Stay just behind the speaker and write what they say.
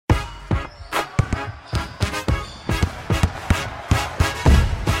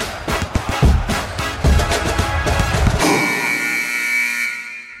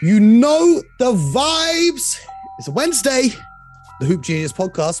You know the vibes. It's a Wednesday. The Hoop Genius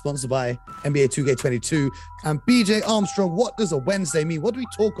podcast, sponsored by NBA 2K22 and BJ Armstrong. What does a Wednesday mean? What do we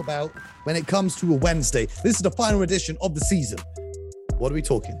talk about when it comes to a Wednesday? This is the final edition of the season. What are we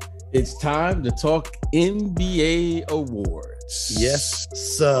talking? It's time to talk NBA awards. Yes,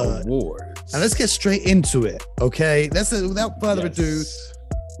 sir. Awards. And let's get straight into it, okay? Without further ado,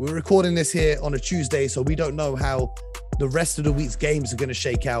 we're recording this here on a Tuesday, so we don't know how the rest of the week's games are going to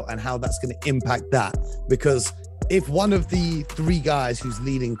shake out and how that's going to impact that. Because if one of the three guys who's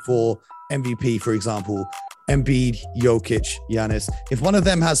leading for MVP, for example, Embiid, Jokic, Giannis, if one of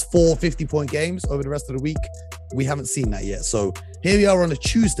them has 4 50-point games over the rest of the week, we haven't seen that yet. So here we are on a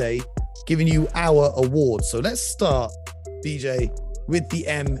Tuesday giving you our awards. So let's start, BJ, with the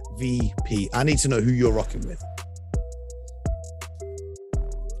MVP. I need to know who you're rocking with.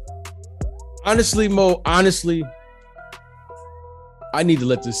 Honestly, Mo, I need to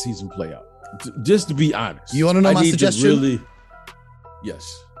let this season play out. Just to be honest. You want to know my suggestion?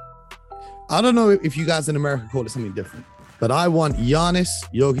 Yes. I don't know if you guys in America call it something different, but I want Giannis,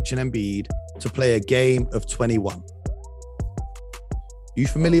 Jokic, and Embiid to play a game of 21. You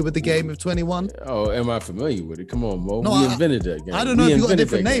familiar with the game of 21? Oh, am I familiar with it? Come on, Mo. No, we invented that game. I don't know if you got a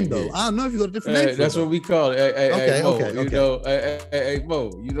different name, though. I don't know if you got a different name. That's what we call it. Hey, Mo, okay. You know, hey,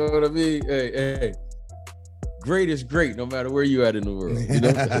 Mo, you know what I mean? Hey. Great is great, no matter where you at in the world. You know?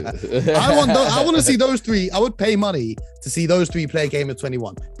 I want to see those three. I would pay money to see those three play a game of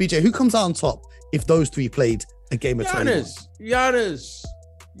 21. BJ, who comes out on top if those three played a game of 21?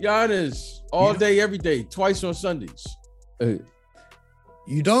 Giannis, all day, every day, twice on Sundays.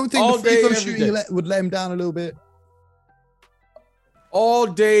 You don't think the free throw shooting would let him down a little bit? All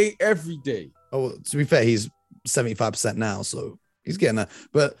day, every day. Oh, to be fair, he's 75% now, so he's getting that.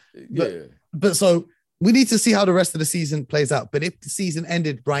 But so we need to see how the rest of the season plays out. But if the season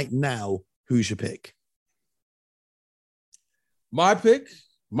ended right now, who's your pick? My pick,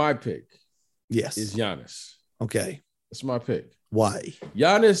 yes, is Giannis. Okay, that's my pick. Why?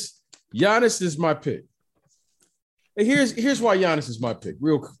 Giannis is my pick. And here's why Giannis is my pick.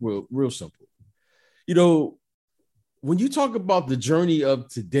 Real simple. You know, when you talk about the journey of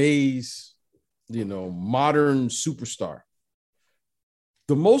today's, modern superstar,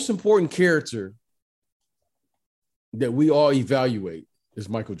 the most important character that we all evaluate is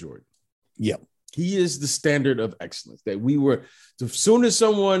Michael Jordan. Yep. He is the standard of excellence that as soon as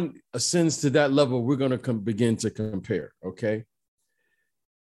someone ascends to that level, we're going to begin to compare. Okay.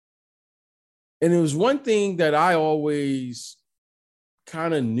 And it was one thing that I always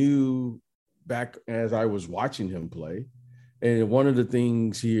kind of knew back as I was watching him play. And one of the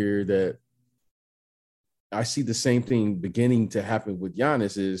things here that I see the same thing beginning to happen with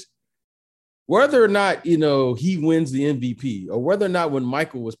Giannis is whether or not, he wins the MVP or whether or not when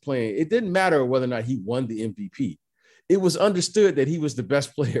Michael was playing, it didn't matter whether or not he won the MVP. It was understood that he was the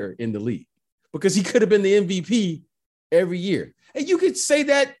best player in the league because he could have been the MVP every year. And you could say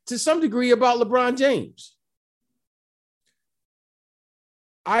that to some degree about LeBron James.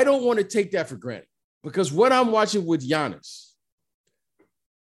 I don't want to take that for granted because what I'm watching with Giannis,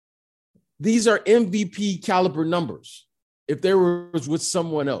 these are MVP caliber numbers. If there was with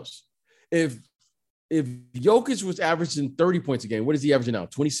someone else, if Jokic was averaging 30 points a game, what is he averaging now?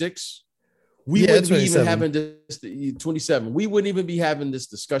 26? We wouldn't be even having this 27. We wouldn't even be having this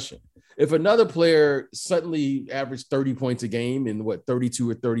discussion. If another player suddenly averaged 30 points a game in 32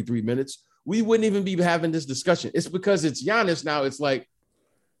 or 33 minutes, we wouldn't even be having this discussion. It's because it's Giannis now. It's like,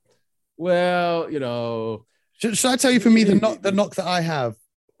 well, Should I tell you for me the knock that I have?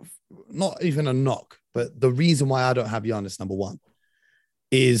 Not even a knock, but the reason why I don't have Giannis number one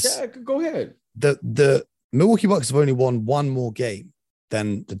is go ahead. The Milwaukee Bucks have only won one more game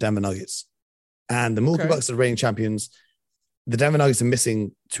than the Denver Nuggets. And the Milwaukee Bucks are the reigning champions. The Denver Nuggets are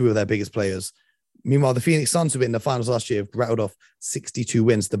missing 2 of their biggest players. Meanwhile, the Phoenix Suns, who were in the finals last year, have rattled off 62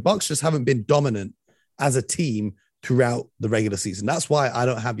 wins. The Bucks just haven't been dominant as a team throughout the regular season. That's why I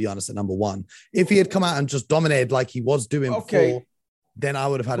don't have Giannis at number one. If he had come out and just dominated like he was doing before, then I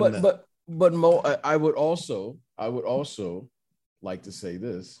would have had him there. But Mo, I would also like to say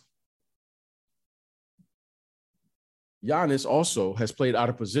this. Giannis also has played out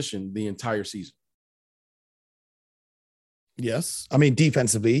of position the entire season. Yes. I mean,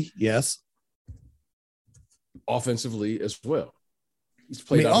 defensively, yes. Offensively as well. He's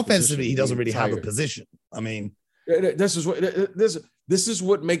played offensively, he doesn't really have a position. I mean, this is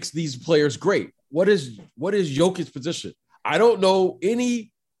what makes these players great. What is Jokic's position? I don't know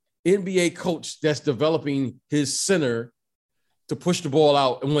any NBA coach that's developing his center to push the ball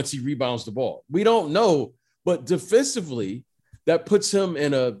out and once he rebounds the ball. We don't know, but defensively, that puts him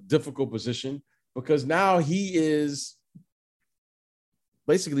in a difficult position because now he is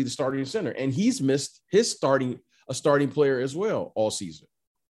basically the starting center, and he's missed a starting player as well all season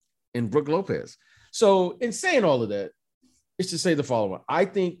in Brook Lopez. So in saying all of that, it's to say the following. I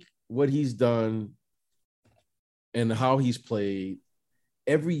think what he's done and how he's played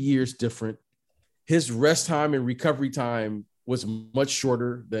every year is different. His rest time and recovery time was much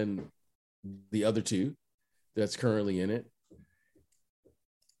shorter than the other two that's currently in it.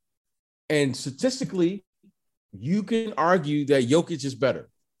 And statistically, you can argue that Jokic is better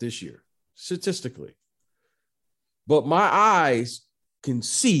this year, statistically. But my eyes can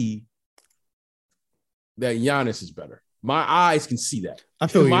see that Giannis is better. My eyes can see that. I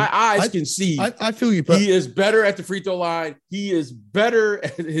feel you. My eyes can see. I feel you. But he is better at the free throw line. He is better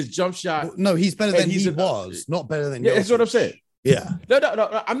at his jump shot. No, he's better than he was. Not better than. Yeah, that's what I'm saying. Yeah.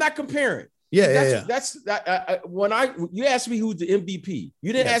 No. I'm not comparing. That's when you asked me who's the MVP.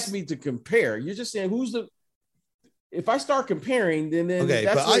 You didn't ask me to compare. You're just saying who's the. If I start comparing, then okay,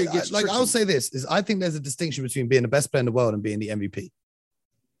 that's but where it gets tricky. I'll say this is I think there's a distinction between being the best player in the world and being the MVP.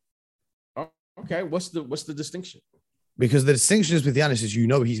 Okay, what's the distinction? Because the distinction is with Giannis is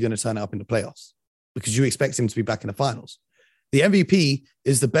he's going to turn it up in the playoffs because you expect him to be back in the finals. The MVP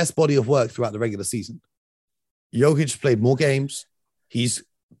is the best body of work throughout the regular season. Jokic played more games. He's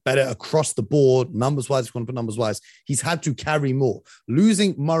better across the board, numbers-wise, if you want to put numbers-wise. He's had to carry more.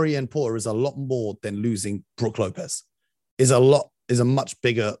 Losing Murray and Porter is a lot more than losing Brook Lopez. Is a much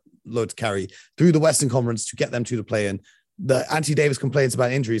bigger load to carry through the Western Conference to get them to the play-in. The Anthony Davis complains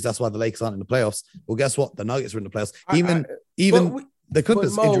about injuries. That's why the Lakers aren't in the playoffs. Well, guess what? The Nuggets are in the playoffs. Even the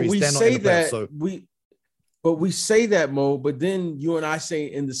Clippers injuries, they're not in the playoffs. But we say that, Mo, but then you and I say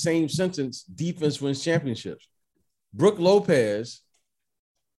in the same sentence, defense wins championships. Brook Lopez,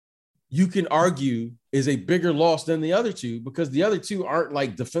 you can argue, is a bigger loss than the other two because the other two aren't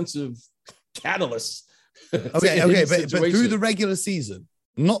like defensive catalysts. Okay, but through the regular season,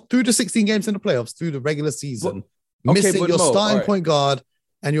 not through the 16 games in the playoffs, through the regular season, missing your starting point guard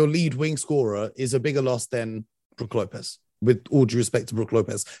and your lead wing scorer is a bigger loss than Brook Lopez, with all due respect to Brook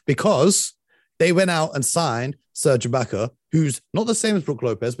Lopez, because they went out and signed Serge Ibaka, who's not the same as Brook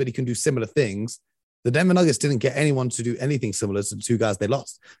Lopez, but he can do similar things. The Denver Nuggets didn't get anyone to do anything similar to the two guys they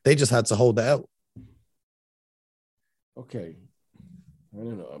lost. They just had to hold the L. Okay. I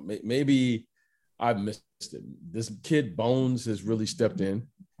don't know. Maybe I missed it. This kid Bones has really stepped in,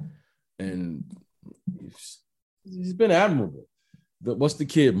 and he's been admirable. What's the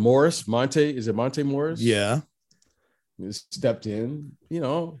kid? Morris? Monte? Is it Monte Morris? Yeah. He stepped in,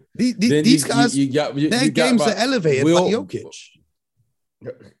 These guys, their games are elevated by Jokic.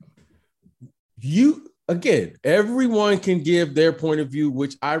 Everyone can give their point of view,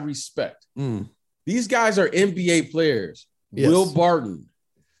 which I respect. These guys are NBA players. Yes. Will Barton.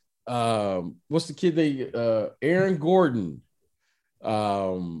 What's the kid Aaron Gordon.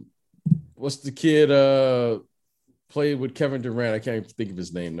 What's the kid played with Kevin Durant? I can't even think of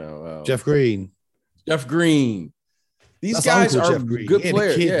his name now. Jeff Green. These That's guys Uncle are Jeff Green. good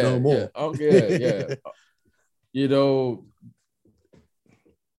players. Yeah, no more.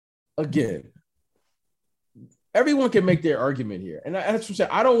 Again, everyone can make their argument here. And that's what I'm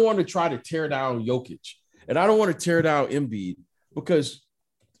saying. I don't want to try to tear down Jokic, and I don't want to tear down Embiid, because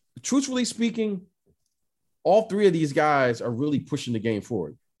truthfully speaking, all three of these guys are really pushing the game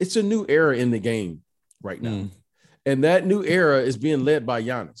forward. It's a new era in the game right now. And that new era is being led by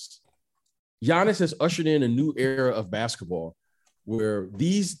Giannis. Giannis has ushered in a new era of basketball where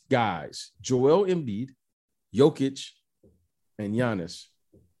these guys, Joel Embiid, Jokic, and Giannis,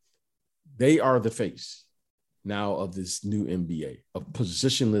 they are the face now of this new NBA, of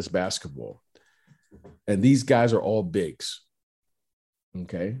positionless basketball. And these guys are all bigs.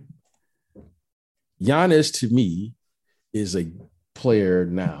 Okay. Giannis, to me, is a player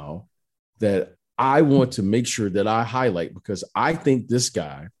now that I want to make sure that I highlight, because I think this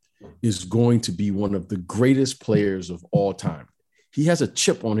guy is going to be one of the greatest players of all time. He has a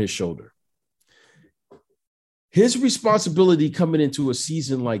chip on his shoulder. His responsibility coming into a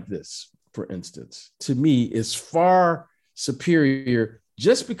season like this, for instance, to me is far superior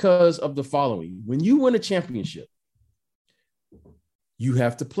just because of the following. When you win a championship, you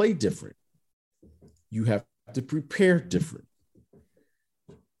have to play different. You have to prepare different.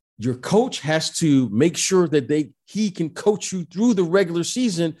 Your coach has to make sure that he can coach you through the regular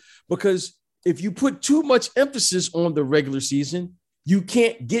season, because if you put too much emphasis on the regular season, you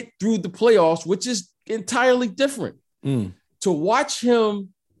can't get through the playoffs, which is entirely different. To watch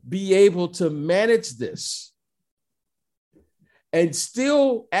him be able to manage this and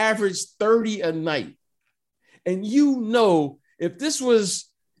still average 30 a night, and if this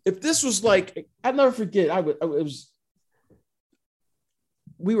was like, I'll never forget.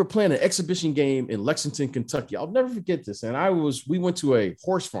 We were playing an exhibition game in Lexington, Kentucky. I'll never forget this. And we went to a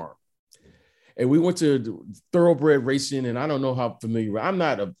horse farm, and we went to thoroughbred racing. And I don't know how familiar, I'm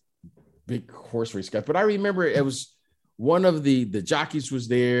not a big horse race guy, but I remember it was one of the jockeys was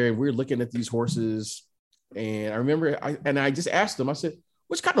there, and we were looking at these horses. And I remember I just asked him, I said,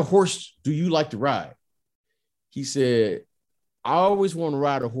 which kind of horse do you like to ride? He said, I always want to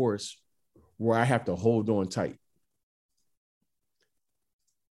ride a horse where I have to hold on tight.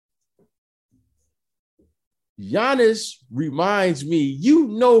 Giannis reminds me,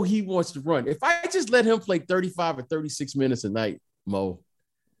 he wants to run. If I just let him play 35 or 36 minutes a night, Mo,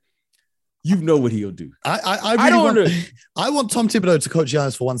 you know what he'll do. I want Tom Thibodeau to coach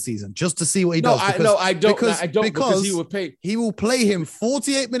Giannis for one season just to see what he does. I don't because he would pay. He will play him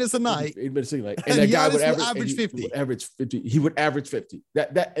 48 minutes a night. 8 minutes a night, and that guy would average 50. He would average 50.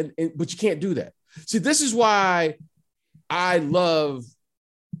 But you can't do that. See, this is why I love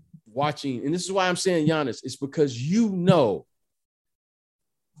watching, and this is why I'm saying Giannis. It's because you know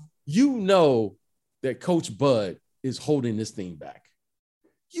that Coach Bud is holding this thing back.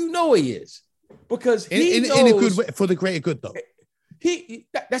 You know he is, because he knows, in a good way, for the greater good, though.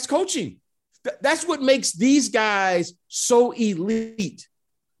 That's coaching. That's what makes these guys so elite.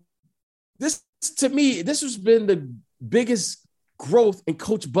 This, to me, this has been the biggest growth in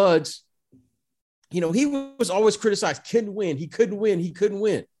Coach Bud's. He was always criticized. Couldn't win. He couldn't win. He couldn't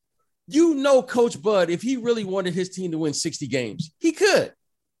win. Coach Bud, if he really wanted his team to win 60 games, he could.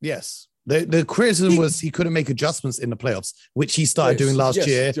 Yes. The criticism was he couldn't make adjustments in the playoffs, which he started doing last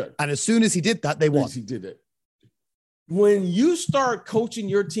year. And as soon as he did that, they won. He did it. When you start coaching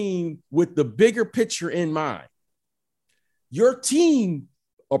your team with the bigger picture in mind, your team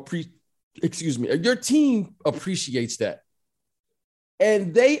appreciates that.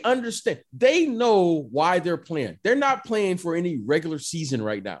 And they understand. They know why they're playing. They're not playing for any regular season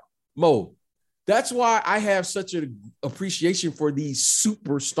right now. Mo, that's why I have such an appreciation for these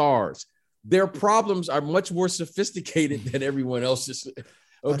superstars. Their problems are much more sophisticated than everyone else's.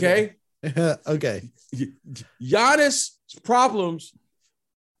 Okay? Okay. Giannis' problems,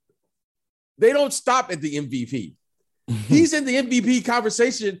 they don't stop at the MVP. He's in the MVP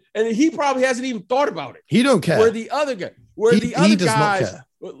conversation, and he probably hasn't even thought about it. He don't care. Where the other guys, not care.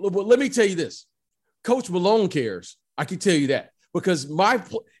 Well, let me tell you this. Coach Malone cares. I can tell you that. Because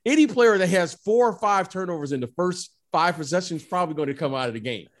any player that has 4 or 5 turnovers in the first 5 possessions is probably going to come out of the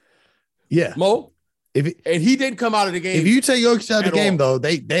game. Yeah. Mo, and he didn't come out of the game. If you take Jokic out of the game, though,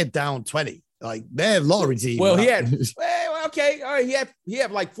 they're down 20. Like, they're lottery team. Well, he had okay. All right. He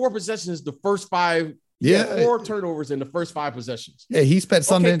had like 4 possessions the first 5. Yeah, 4 turnovers in the first 5 possessions. Yeah, he spent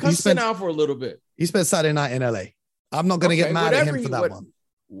Sunday. He spent down for a little bit. He spent Saturday night in LA. I'm not going to get mad at him for that one.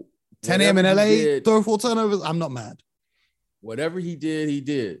 10 a.m. in LA, throw 4 turnovers. I'm not mad. Whatever he did, he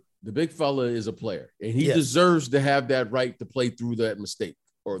did. The big fella is a player, and he deserves to have that right to play through that mistake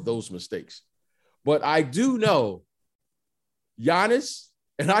or those mistakes. But I do know Giannis,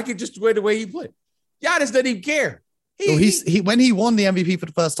 and I can just the way he played. Giannis doesn't even care. He when he won the MVP for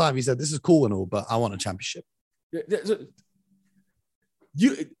the first time, he said, "This is cool and all, but I want a championship."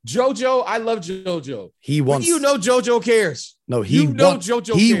 JoJo, I love JoJo. He wants. JoJo cares. No,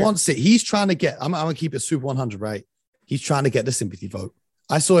 JoJo. He wants it. He's trying to get. I'm gonna keep it super 100, right? He's trying to get the sympathy vote.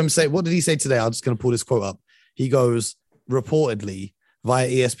 I saw him say, what did he say today? I'm just going to pull this quote up. He goes, reportedly via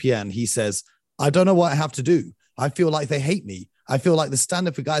ESPN, he says, I don't know what I have to do. I feel like they hate me. I feel like the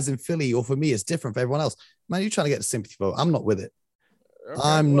standard for guys in Philly or for me is different for everyone else. Man, you're trying to get the sympathy vote. I'm not with it. Okay,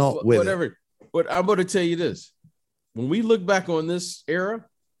 I'm not with it. But I'm going to tell you this. When we look back on this era,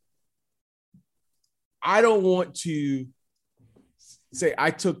 I don't want to say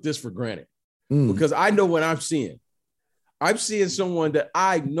I took this for granted because I know what I'm seeing. I'm seeing someone that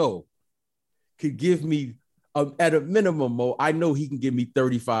I know could give me, at a minimum, Mo, I know he can give me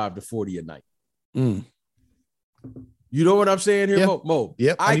 35 to 40 a night. You know what I'm saying here, Mo?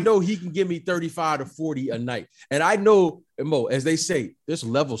 Yep. I know he can give me 35 to 40 a night. And I know, Mo, as they say, there's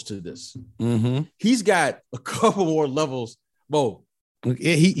levels to this. He's got a couple more levels, Mo.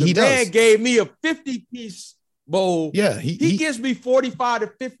 He does. The man gave me a 50-piece bowl. Yeah, he gives me 45 to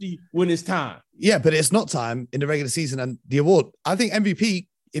 50 when it's time. Yeah, but it's not time in the regular season and the award. I think MVP,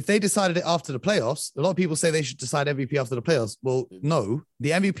 if they decided it after the playoffs, a lot of people say they should decide MVP after the playoffs. Well, no, the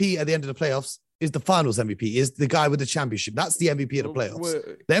MVP at the end of the playoffs is the finals MVP, is the guy with the championship. That's the MVP of the playoffs.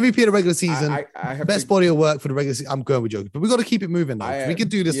 The MVP of the regular season, best body of work for the regular season. I'm going with Jokic, but we got to keep it moving though. We can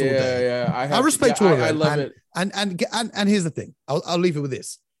do this all day. Yeah, I respect all of it. I love it. And here's the thing. I'll leave it with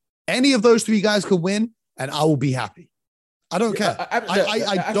this. Any of those 3 guys could win, and I will be happy. I don't care.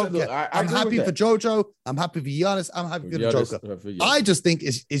 I don't care. I'm happy for JoJo. I'm happy for Giannis. I'm happy for the Joker. I just think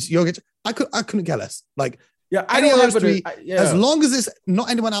it's Jokic. I couldn't care less. Like, any of those three, as long as it's not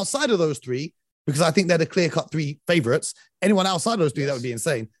anyone outside of those three, because I think they're the clear-cut three favorites. Anyone outside of those three, that would be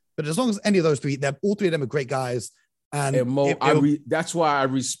insane. But as long as any of those three, all three of them are great guys. And Mo, that's why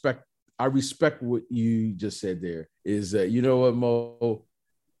I respect what you just said there. Is that, you know what, Mo?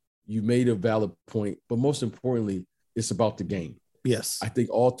 You made a valid point, but most importantly, it's about the game. Yes. I think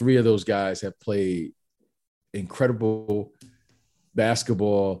all three of those guys have played incredible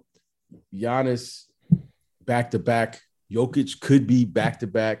basketball. Giannis, back-to-back. Jokic could be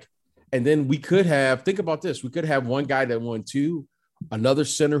back-to-back. And then we could have, think about this, we could have one guy that won two, another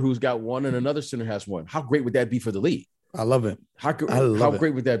center who's got one, and another center has one. How great would that be for the league? I love it. How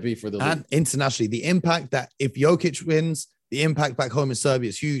great would that be for the league? And internationally, the impact that if Jokic wins, the impact back home in Serbia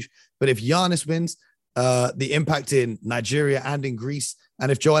is huge. But if Giannis wins, the impact in Nigeria and in Greece,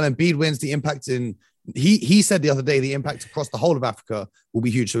 and if Joel Embiid wins, the impact in he said the other day the impact across the whole of Africa will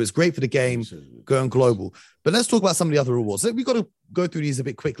be huge. So it's great for the game going global. But let's talk about some of the other awards. We've got to go through these a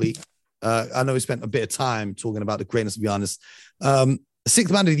bit quickly. I know we spent a bit of time talking about the greatness of Giannis.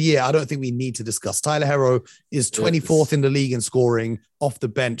 Sixth man of the year, I don't think we need to discuss. Tyler Herro is 24th in the league in scoring off the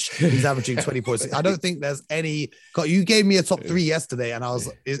bench. He's averaging 20 points. I don't think there's any. You gave me a top three yesterday, and I was,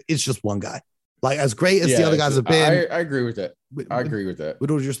 it's just one guy. Like, as great as the other guys have been. I agree with that. I agree with that. With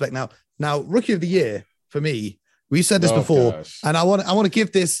all due respect. Now, rookie of the year for me, we said this before, and I want to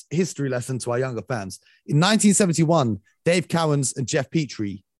give this history lesson to our younger fans. In 1971, Dave Cowens and Jeff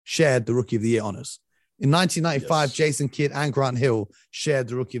Petrie shared the rookie of the year honors. In 1995, Jason Kidd and Grant Hill shared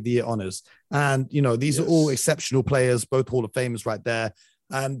the rookie of the year honors. And, these are all exceptional players, both Hall of Famers right there.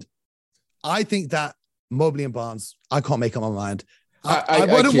 And I think that Mobley and Barnes, I can't make up my mind. I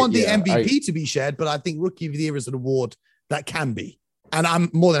wouldn't want the MVP to be shared, but I think rookie of the year is an award that can be. And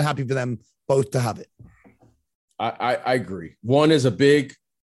I'm more than happy for them both to have it. I agree. One is a big,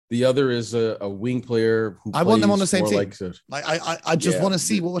 the other is a wing player who I want them on the same team. I just want to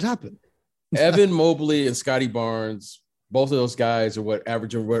see what would happen. Evan Mobley and Scotty Barnes, both of those guys are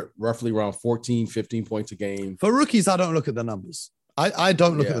averaging roughly around 14, 15 points a game. For rookies, I don't look at the numbers. I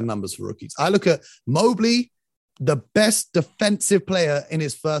don't look at the numbers for rookies. I look at Mobley, the best defensive player in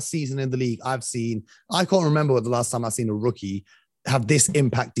his first season in the league I've seen. I can't remember the last time I've seen a rookie have this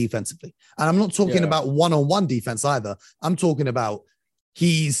impact defensively. And I'm not talking about one-on-one defense either. I'm talking about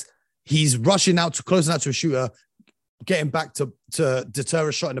he's rushing out to closing out to a shooter, getting back to deter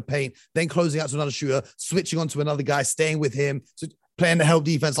a shot in the paint, then closing out to another shooter, switching on to another guy, staying with him, so playing the help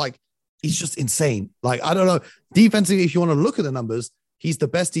defense. Like, he's just insane. Like, I don't know. Defensively, if you want to look at the numbers, he's the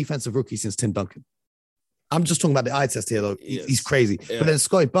best defensive rookie since Tim Duncan. I'm just talking about the eye test here, though. Yes. He's crazy. Yeah. But then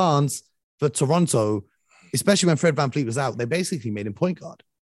Scotty Barnes for Toronto, especially when Fred VanVleet was out, they basically made him point guard.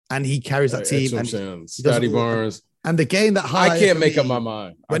 And he carries that team. And Scotty Barnes. And the game that I can't make up my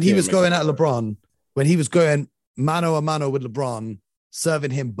mind. When he was going at LeBron, when he was going mano a mano with LeBron,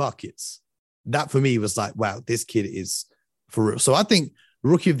 serving him buckets, that for me was like, wow, this kid is for real. So I think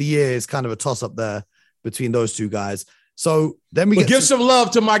rookie of the year is kind of a toss up there between those two guys. So then we give some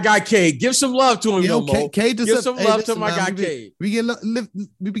love to my guy Cade. Give some love to him, Cade give some love to my guy Cade. We've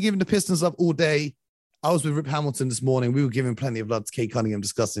been giving the Pistons love all day. I was with Rip Hamilton this morning. We were giving plenty of love to Cade Cunningham,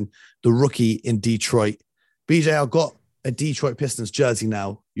 discussing the rookie in Detroit. BJ, I've got a Detroit Pistons jersey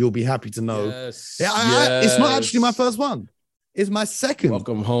now. You'll be happy to know. Yes. It's not actually my first one. It's my second.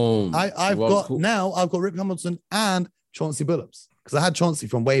 Welcome home. I've got Rip Hamilton and Chauncey Billups, because I had Chauncey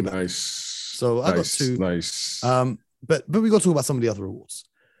from way back. Nice. So I got two. Nice. But we got to talk about some of the other awards.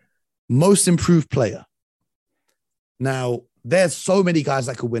 Most improved player. Now, there's so many guys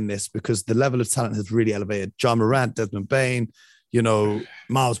that could win this because the level of talent has really elevated. Ja Morant, Desmond Bane,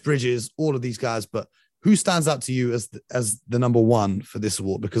 Miles Bridges, all of these guys. But who stands out to you as the number one for this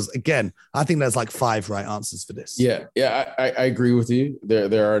award? Because again, I think there's like 5 right answers for this. Yeah, I agree with you.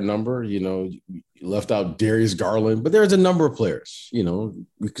 There are a number. You left out Darius Garland, but there's a number of players.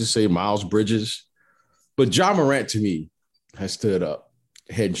 We could say Miles Bridges. But Ja Morant, to me, has stood up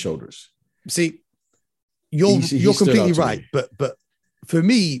head and shoulders. See, you're completely right. But for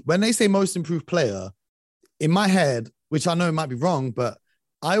me, when they say most improved player, in my head, which I know might be wrong, but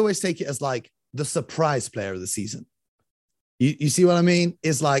I always take it as like the surprise player of the season. You see what I mean?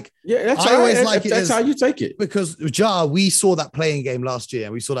 It's like, that's how you take it. Because Ja, we saw that playing game last year,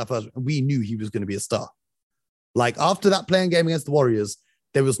 and we saw that first. We knew he was going to be a star. Like, after that playing game against the Warriors,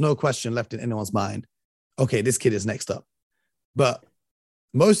 there was no question left in anyone's mind. Okay, this kid is next up. But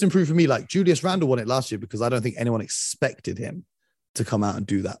most improved for me, like Julius Randle won it last year because I don't think anyone expected him to come out and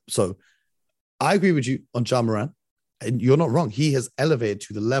do that. So I agree with you on Ja Morant. And you're not wrong. He has elevated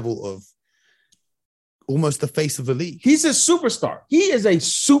to the level of almost the face of the league. He's a superstar. He is a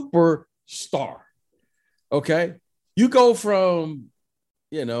superstar. Okay. You go from,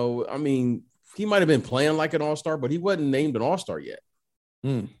 he might have been playing like an all-star, but he wasn't named an all-star yet,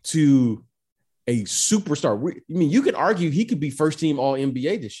 to a superstar. You could argue he could be first team all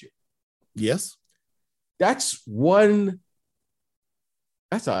NBA this year. Yes. That's a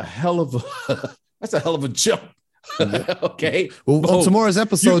hell of a jump. Yeah. Okay. Well, on tomorrow's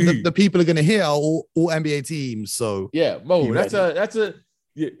episode, the people are going to hear are all NBA teams. So yeah, Mo,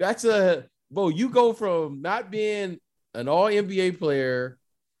 Mo, you go from not being an all NBA player,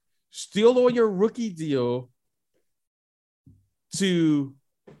 still on your rookie deal, to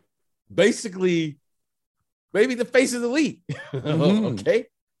basically maybe the face of the league. Okay.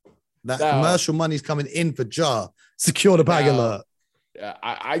 That commercial money's coming in for Ja. Secure the bag alert.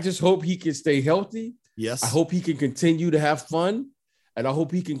 I just hope he can stay healthy. Yes. I hope he can continue to have fun, and I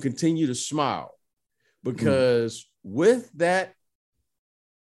hope he can continue to smile, because with that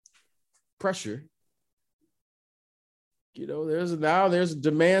pressure, there's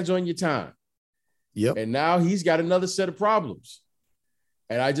demands on your time. Yep. And now he's got another set of problems.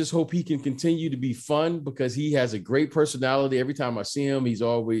 And I just hope he can continue to be fun, because he has a great personality. Every time I see him, he's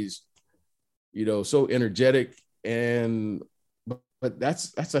always, so energetic. But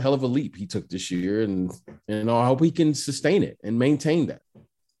that's a hell of a leap he took this year, and I hope he can sustain it and maintain that.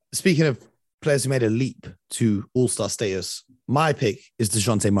 Speaking of players who made a leap to all-star status, my pick is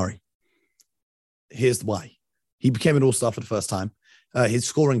DeJounte Murray. Here's why. He became an all-star for the first time. His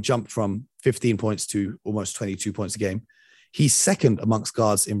scoring jumped from 15 points to almost 22 points a game. He's second amongst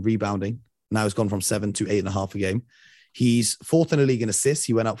guards in rebounding. Now he's gone from 7 to 8.5 a game. He's fourth in the league in assists.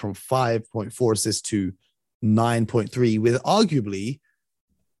 He went up from 5.4 assists to 9.3, with arguably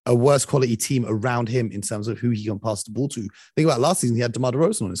a worse quality team around him in terms of who he can pass the ball to. Think about last season, he had DeMar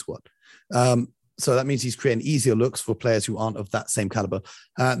DeRozan on his squad. So that means he's creating easier looks for players who aren't of that same caliber.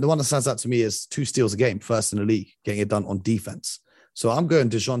 The one that stands out to me is 2 steals a game, first in the league, getting it done on defense. So I'm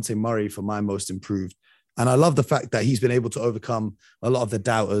going DeJounte Murray for my most improved. And I love the fact that he's been able to overcome a lot of the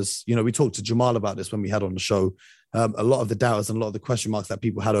doubters. We talked to Jamal about this when we had on the show. A lot of the doubters and a lot of the question marks that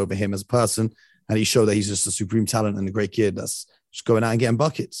people had over him as a person. And he showed that he's just a supreme talent and a great kid that's just going out and getting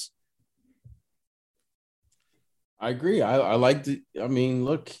buckets. I agree. I like the.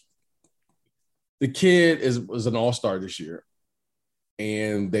 Look, the kid was an all-star this year,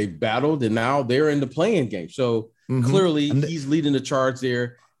 and they battled, and now they're in the playing game. So clearly, he's leading the charge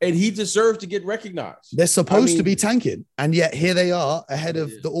there, and he deserves to get recognized. They're supposed to be tanking, and yet here they are ahead of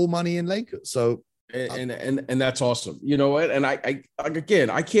the all money in Lakers. So. And that's awesome. You know what? And I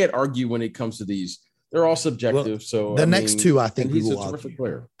can't argue when it comes to these. They're all subjective. Well, so the next two, I think we will a terrific argue.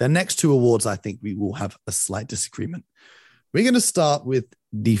 Player. The next 2 awards, I think we will have a slight disagreement. We're going to start with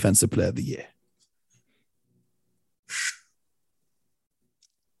Defensive Player of the Year.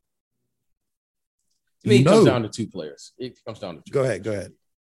 To me, it comes down to 2 players. It comes down to 2. Go ahead.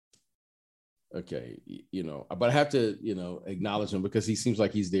 Okay, but I have to, acknowledge him because he seems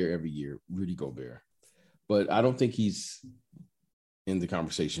like he's there every year, Rudy Gobert. But I don't think he's in the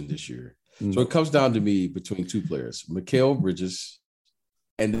conversation this year. So it comes down to me between 2 players, Mikal Bridges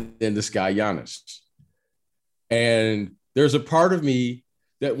and then this guy, Giannis. And there's a part of me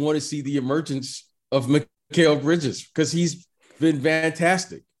that want to see the emergence of Mikal Bridges because he's been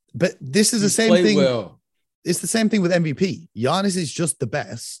fantastic. But this is the same thing. Well. It's the same thing with MVP. Giannis is just the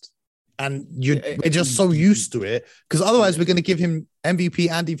best. And we're just so used to it because otherwise we're going to give him MVP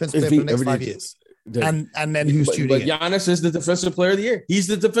and defensive player for the next 5 years. And then who's tuning in? But Giannis is the defensive player of the year. He's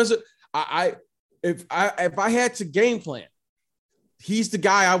the defensive. If I had to game plan, he's the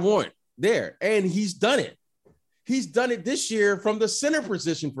guy I want there, and he's done it. He's done it this year from the center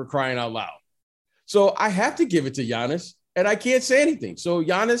position, for crying out loud. So I have to give it to Giannis, and I can't say anything. So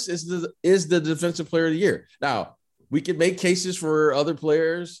Giannis is the defensive player of the year. Now we can make cases for other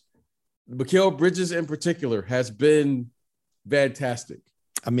players. Mikal Bridges in particular has been fantastic.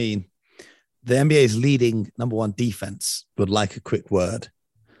 The NBA's leading number 1 defense would like a quick word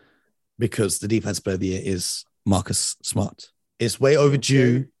because the defense player of the year is Marcus Smart. It's way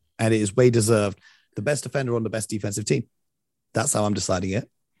overdue and it is way deserved. The best defender on the best defensive team. That's how I'm deciding it.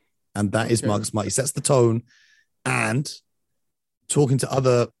 And that is Marcus Smart. He sets the tone, and talking to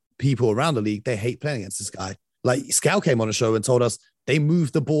other people around the league, they hate playing against this guy. Like Scout came on a show and told us they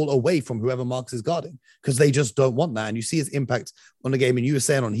move the ball away from whoever Marcus is guarding because they just don't want that. And you see his impact on the game. And you were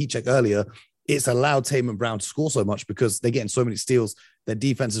saying on Heat Check earlier, it's allowed Tatum and Brown to score so much because they're getting so many steals. Their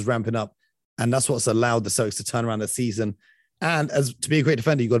defense is ramping up. And that's what's allowed the Celtics to turn around the season. And as to be a great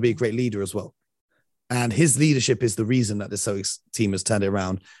defender, you've got to be a great leader as well. And his leadership is the reason that the Celtics team has turned it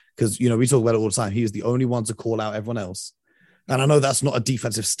around. Because, we talk about it all the time. He was the only one to call out everyone else. And I know that's not a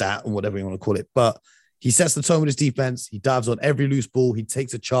defensive stat or whatever you want to call it, but he sets the tone with his defense. He dives on every loose ball. He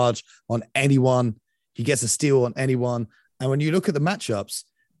takes a charge on anyone. He gets a steal on anyone. And when you look at the matchups,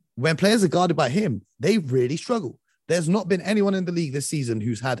 when players are guarded by him, they really struggle. There's not been anyone in the league this season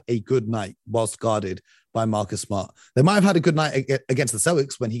who's had a good night whilst guarded by Marcus Smart. They might have had a good night against the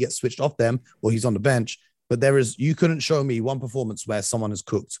Celtics when he gets switched off them or he's on the bench, but you couldn't show me one performance where someone has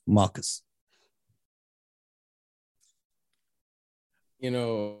cooked Marcus.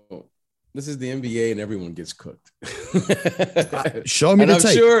 This is the NBA and everyone gets cooked. Show me and the I'm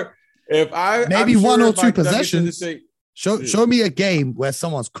tape. Sure if I maybe I'm one sure or if two I dug into the possessions. tape- Show me a game where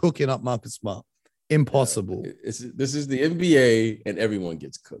someone's cooking up Marcus Smart. Impossible. This is the NBA and everyone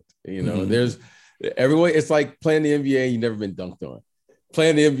gets cooked. Mhm. There's everyone. It's like playing the NBA. You've never been dunked on.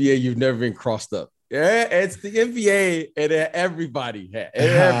 Playing the NBA. You've never been crossed up. Yeah, it's the NBA and everybody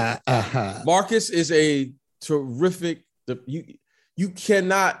has. Marcus is a terrific. You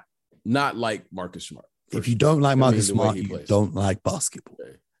cannot not like Marcus Smart. If you don't like Marcus Smart, you don't like basketball.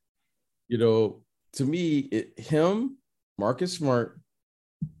 To me, him, Marcus Smart,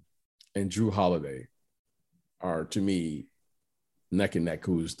 and Drew Holiday are, to me, neck and neck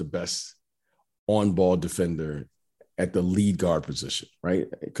who's the best on-ball defender at the lead guard position, right?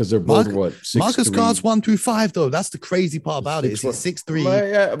 Because they're both Marcus guards 1 through 5, though. That's the crazy part about it. Is he's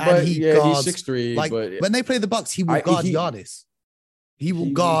 6'3", and he guards. He's 6'3". Like but when they play the Bucks, he will guard Giannis. He will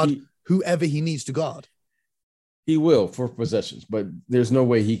guard whoever he needs to guard. He will for possessions, but there's no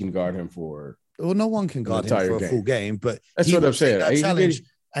way he can guard him for. Well, no one can guard him for a full game, but that's what I'm saying.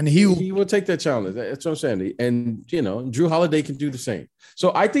 And he will take that challenge. That's what I'm saying. And, Drew Holiday can do the same.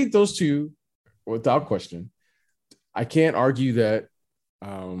 So I think those two, without question, I can't argue that.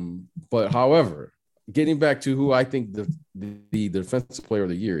 But however, getting back to who I think the defensive player of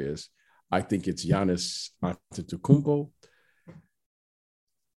the year is, I think it's Giannis Antetokounmpo.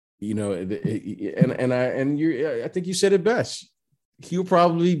 I think you said it best. He'll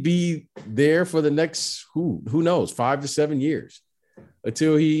probably be there for the next, who knows, 5 to 7 years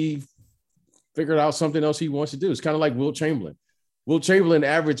until he figured out something else he wants to do. It's kind of like Wilt Chamberlain. Wilt Chamberlain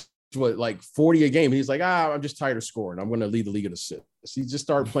averaged, 40 a game. He's like, I'm just tired of scoring. I'm going to lead the league in assists. He just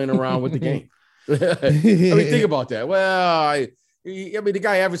started playing around with the game. Think about that. Well, the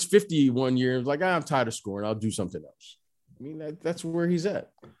guy averaged 50 one year. He's like, I'm tired of scoring. I'll do something else. That's where he's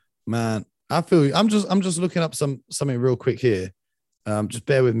at. Man, I feel you. I'm just looking up something real quick here. Just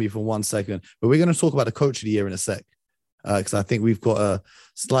bear with me for 1 second. But we're going to talk about the coach of the year in a sec, because I think we've got a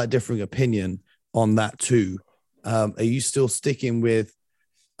slight differing opinion on that too. Are you still sticking with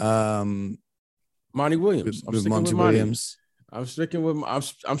Monty Williams? With Monty Williams. I'm sticking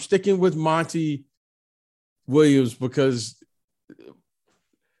with Monty Williams because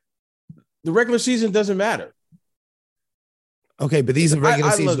the regular season doesn't matter. Okay, but these are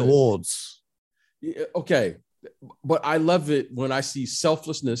regular season awards. Okay, but I love it when I see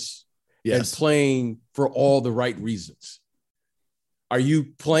selflessness and playing for all the right reasons. Are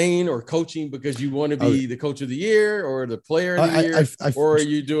you playing or coaching because you want to be the coach of the year or the player of the year, or are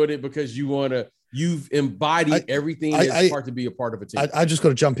you doing it because you've embodied everything that's part to be a part of a team? I just got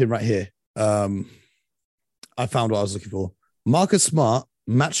to jump in right here. I found what I was looking for. Marcus Smart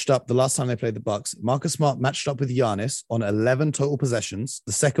matched up the last time they played the Bucks. Marcus Smart matched up with Giannis on 11 total possessions,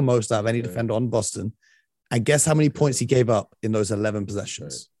 the second most out of any defender on Boston. And guess how many points he gave up in those 11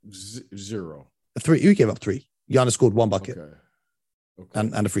 possessions? 0. 3. He gave up 3. Giannis scored 1 bucket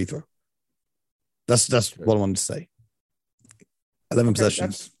and a free throw. That's what I wanted to say. 11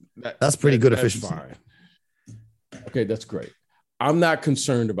 possessions. That's pretty good efficiency. Fine. Okay, that's great. I'm not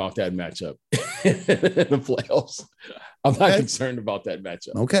concerned about that matchup in the playoffs. I'm not concerned about that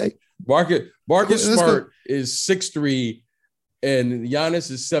matchup. Okay. Marcus Smart is 6'3", and Giannis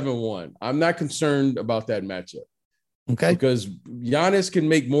is 7'1". I'm not concerned about that matchup. Okay. Because Giannis can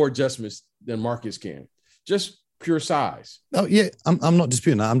make more adjustments than Marcus can. Just pure size. Oh, yeah. I'm not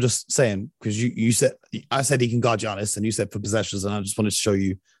disputing that. I'm just saying, because I said he can guard Giannis, and you said for possessions, and I just wanted to show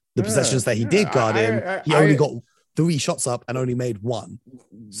you the possessions that he did guard him. He only got 3 shots up and only made 1.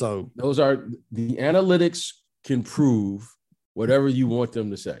 So those are the analytics can prove whatever you want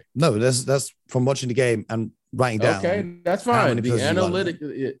them to say. No, that's from watching the game and writing down. Okay, that's fine. The analytic.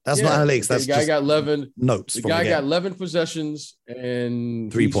 That's not analytics. That's the guy got 11 notes. The guy got 11 possessions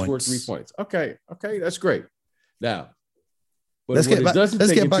and 3 points. Scored 3 points. Okay, that's great. Now, but let's get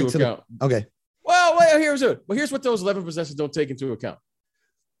back to account. Okay. Well, wait. Here's what those 11 possessions don't take into account.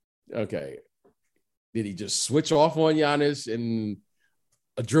 Okay. Did he just switch off on Giannis and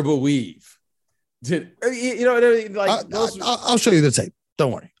a dribble weave? You know what I mean? Like I'll show you the tape.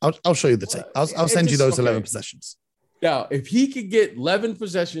 Don't worry. I'll show you the tape. I'll send you those 11 possessions. Now, if he could get 11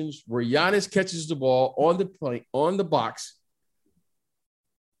 possessions where Giannis catches the ball on the plane, on the box,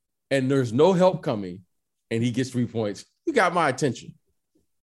 and there's no help coming, and he gets 3 points, you got my attention.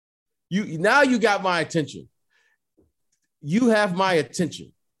 You got my attention. You have my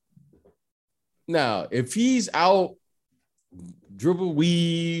attention. Now, if he's out dribble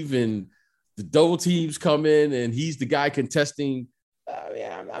weave and the double teams come in and he's the guy contesting,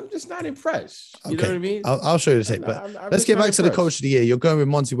 I'm just not impressed. You know what I mean? I'll show you the tape. But let's get back to the coach of the year. You're going with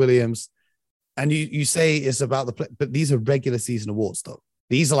Monty Williams, and you say it's about the play, but these are regular season awards, though.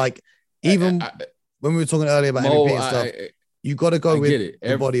 These are like, even when we were talking earlier about MVP and stuff, you got to go with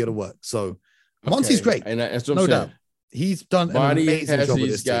the body of the work. So Monty's great, and that's what no I'm saying. doubt. He's done an amazing job with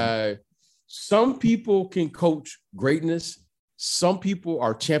this team. Some people can coach greatness. Some people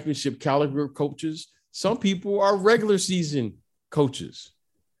are championship caliber coaches. Some people are regular season coaches.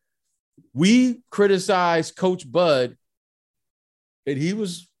 We criticized Coach Bud, and he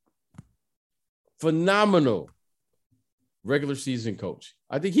was phenomenal regular season coach.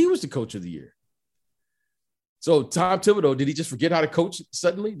 I think he was the coach of the year. So Tom Thibodeau, did he just forget how to coach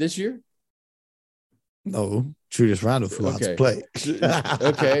suddenly this year? No, Julius Randle forgot how to play.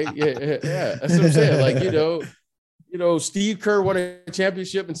 Okay, yeah. That's what I'm saying. Like, you know, Steve Kerr won a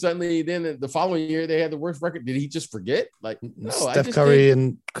championship, and suddenly then the following year they had the worst record. Did he just forget? Like, no, Steph Curry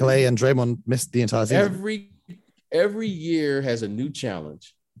and Clay and Draymond missed the entire season. Every year has a new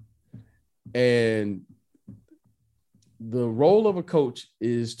challenge, and the role of a coach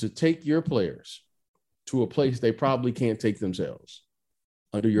is to take your players to a place they probably can't take themselves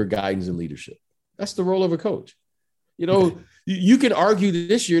under your guidance and leadership. That's the role of a coach. You know, you can argue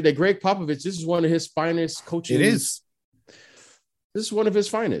this year that Greg Popovich, this is one of his finest coaches. It is. This is one of his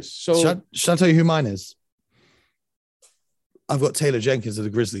finest. So shall I tell you who mine is? I've got Taylor Jenkins of the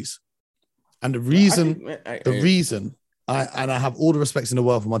Grizzlies. And the reason, I have all the respect in the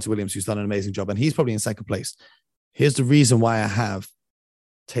world for Monty Williams, who's done an amazing job, and he's probably in second place. Here's the reason why I have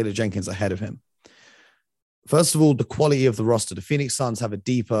Taylor Jenkins ahead of him. First of all, the quality of the roster. The Phoenix Suns have a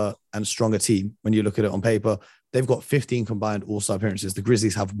deeper and stronger team. When you look at it on paper, they've got 15 combined all-star appearances. The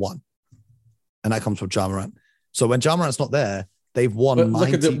Grizzlies have 1. And that comes from Ja Morant. So when Ja Morant's not there, they've won.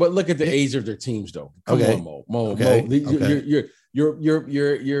 But look at the age of their teams, though. Come on, Mo.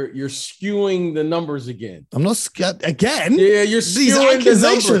 You're skewing the numbers again. I'm not again. Yeah, you're skewing the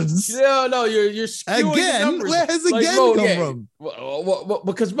numbers. No, you're skewing again. The numbers. Where has again come from? Well,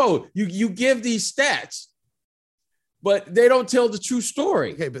 because Mo, you give these stats, but they don't tell the true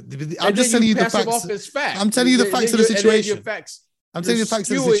story. Okay, but I'm just telling you the facts. I'm telling you the facts of the situation. I'm telling you the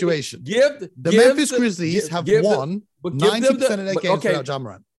facts of the situation. The Memphis Grizzlies have won 90% of their games without Ja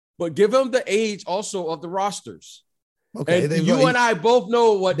Morant. But give them the age also of the rosters. Okay, and you and I both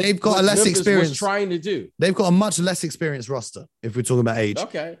know what they've got a less Memphis experience was trying to do. They've got a much less experienced roster if we're talking about age.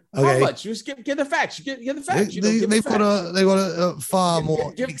 Okay. How much? Just give the facts. Give the facts. They've got a far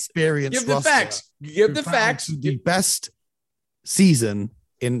more experienced roster. Give the facts. Give the facts. The best season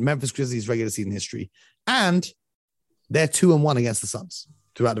in Memphis Grizzlies regular season history, and they're 2-1 against the Suns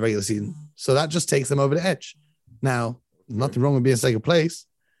throughout the regular season. So that just takes them over the edge. Now, nothing wrong with being second place,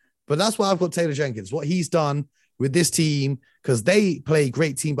 but that's why I've got Taylor Jenkins. What he's done with this team, because they play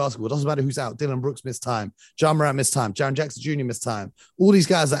great team basketball. It doesn't matter who's out. Dylan Brooks missed time. Ja Morant missed time. Jaren Jackson Jr. missed time. All these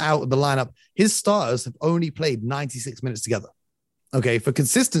guys are out of the lineup. His starters have only played 96 minutes together. Okay, for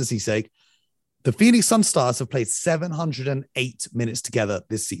consistency's sake, the Phoenix Suns stars have played 708 minutes together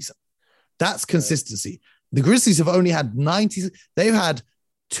this season. That's consistency. The Grizzlies have only had 90. They've had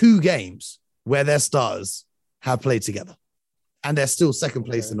 2 games where their stars have played together, and they're still second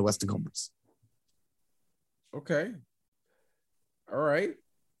place in the Western Conference. Okay. All right.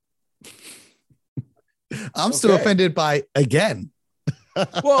 I'm still offended by again.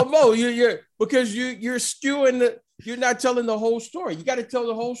 Well, Mo, you're skewing you're not telling the whole story. You got to tell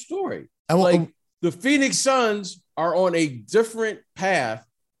the whole story. Like the Phoenix Suns are on a different path.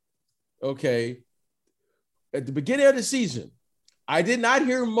 Okay. At the beginning of the season, I did not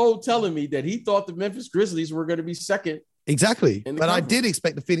hear Mo telling me that he thought the Memphis Grizzlies were going to be second. Exactly. But I did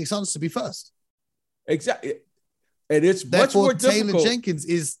expect the Phoenix Suns to be first. Exactly. And it's therefore, much more difficult. Taylor Jenkins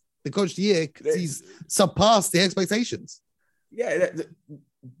is the coach of the year because he's surpassed the expectations. Yeah,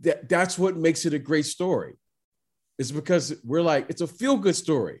 that's what makes it a great story. It's because we're like, it's a feel-good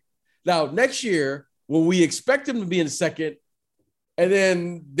story. Now, next year, when we expect them to be in second, and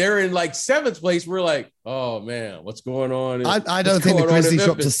then they're in like 7th place, we're like, oh, man, what's going on? I don't think the Grizzlies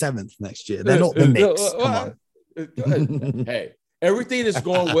drop to 7th next year. They're not the Knicks. Come on. Hey, everything is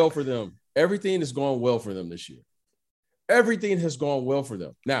going well for them. everything is going well for them this year. Everything has gone well for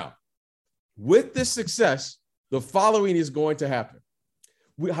them. Now, with this success, the following is going to happen.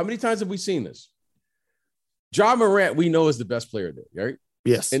 How many times have we seen this? Ja Morant, we know, is the best player there, right?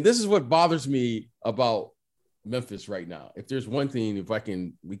 Yes. And this is what bothers me about Memphis right now. If there's one thing,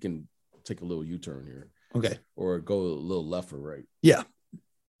 we can take a little U-turn here. Okay. Or go a little left or right. Yeah.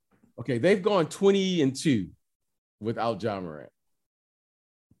 Okay, they've gone 20-2 without Ja Morant.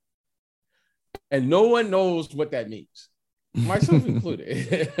 And no one knows what that means. Myself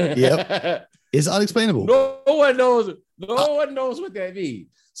included. Yep. It's unexplainable. No one knows what that means.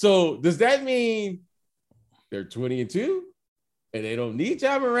 So does that mean they're 20-2 and they don't need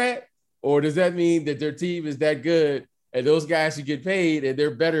Ja Morant? Or does that mean that their team is that good and those guys should get paid and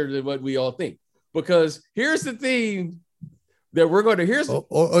they're better than what we all think? Because here's the thing that we're going to hear.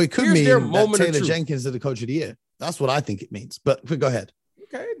 Or it could mean that Taylor Jenkins is the coach of the year. That's what I think it means. But go ahead.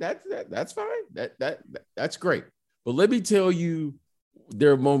 Okay, that's fine. That's great. But let me tell you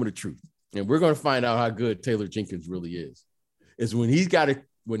their moment of truth. And we're going to find out how good Taylor Jenkins really is when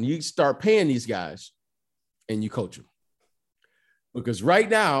when you start paying these guys and you coach them. Because right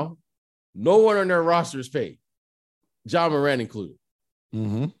now, no one on their roster is paid, Ja Morant included.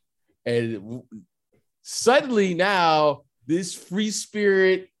 Mm-hmm. And suddenly now, this free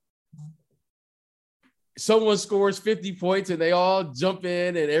spirit, someone scores 50 points and they all jump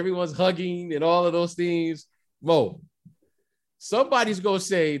in and everyone's hugging and all of those things. Mo, somebody's going to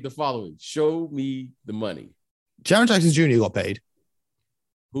say the following: show me the money. Jaren Jackson Jr. got paid.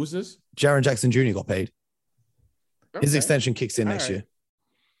 Who's this? Jaren Jackson Jr. got paid. Okay. His extension kicks in next year.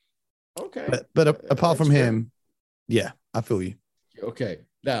 Okay. But apart from him, yeah, I feel you. Okay.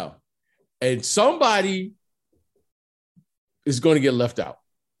 Now, and somebody is going to get left out.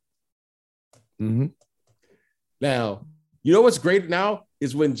 Mm-hmm. Now, you know what's great now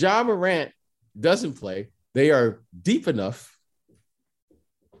is when Ja Morant doesn't play, they are deep enough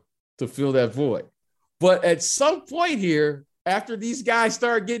to fill that void. But at some point here, after these guys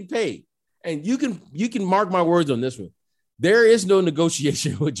start getting paid, and you can mark my words on this one, there is no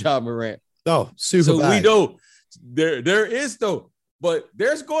negotiation with Ja Morant. Oh, super so bad. We know there is no, but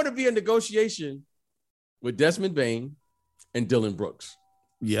there's going to be a negotiation with Desmond Bane and Dillon Brooks.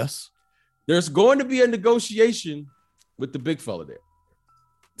 Yes. There's going to be a negotiation with the big fella there.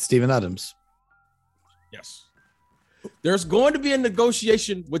 Steven Adams. Yes. There's going to be a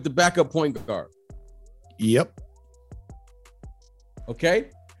negotiation with the backup point guard. Yep. Okay.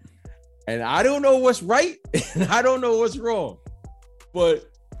 And I don't know what's right and I don't know what's wrong.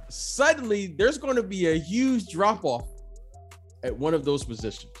 But suddenly there's going to be a huge drop-off at one of those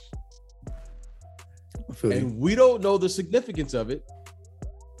positions. And we don't know the significance of it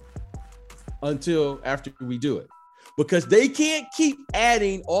until after we do it. Because they can't keep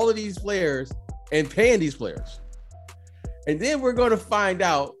adding all of these players and paying these players. And then we're going to find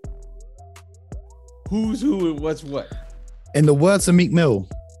out who's who and what's what. In the words of Meek Mill,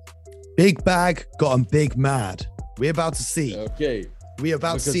 big bag got him big mad. We're about to see. Okay. We're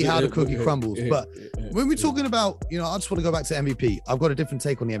about to see how the cookie crumbles. But when we're talking about, I just want to go back to MVP. I've got a different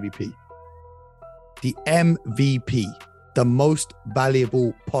take on the MVP. The MVP, the most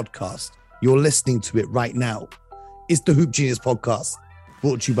valuable podcast. You're listening to it right now. It's the Hoop Genius podcast,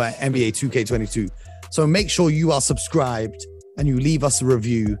 brought to you by NBA 2K22. So make sure you are subscribed and you leave us a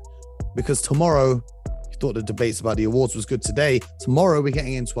review, because tomorrow, you thought the debates about the awards was good today. Tomorrow, we're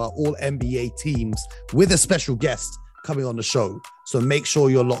getting into our all NBA teams with a special guest coming on the show. So make sure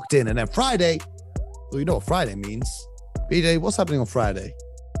you're locked in. And then Friday, well, you know what Friday means. BJ, what's happening on Friday?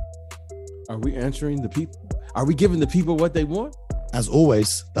 Are we answering the people? Are we giving the people what they want? As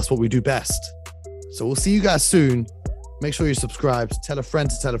always, that's what we do best. So we'll see you guys soon. Make sure you're subscribed. Tell a friend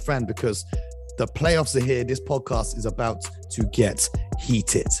to tell a friend, because the playoffs are here. This podcast is about to get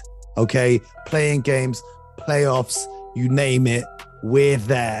heated. Okay? Playing games, playoffs, you name it. We're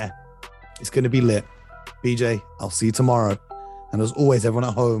there. It's going to be lit. BJ, I'll see you tomorrow. And as always, everyone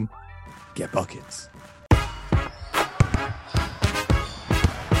at home, get buckets.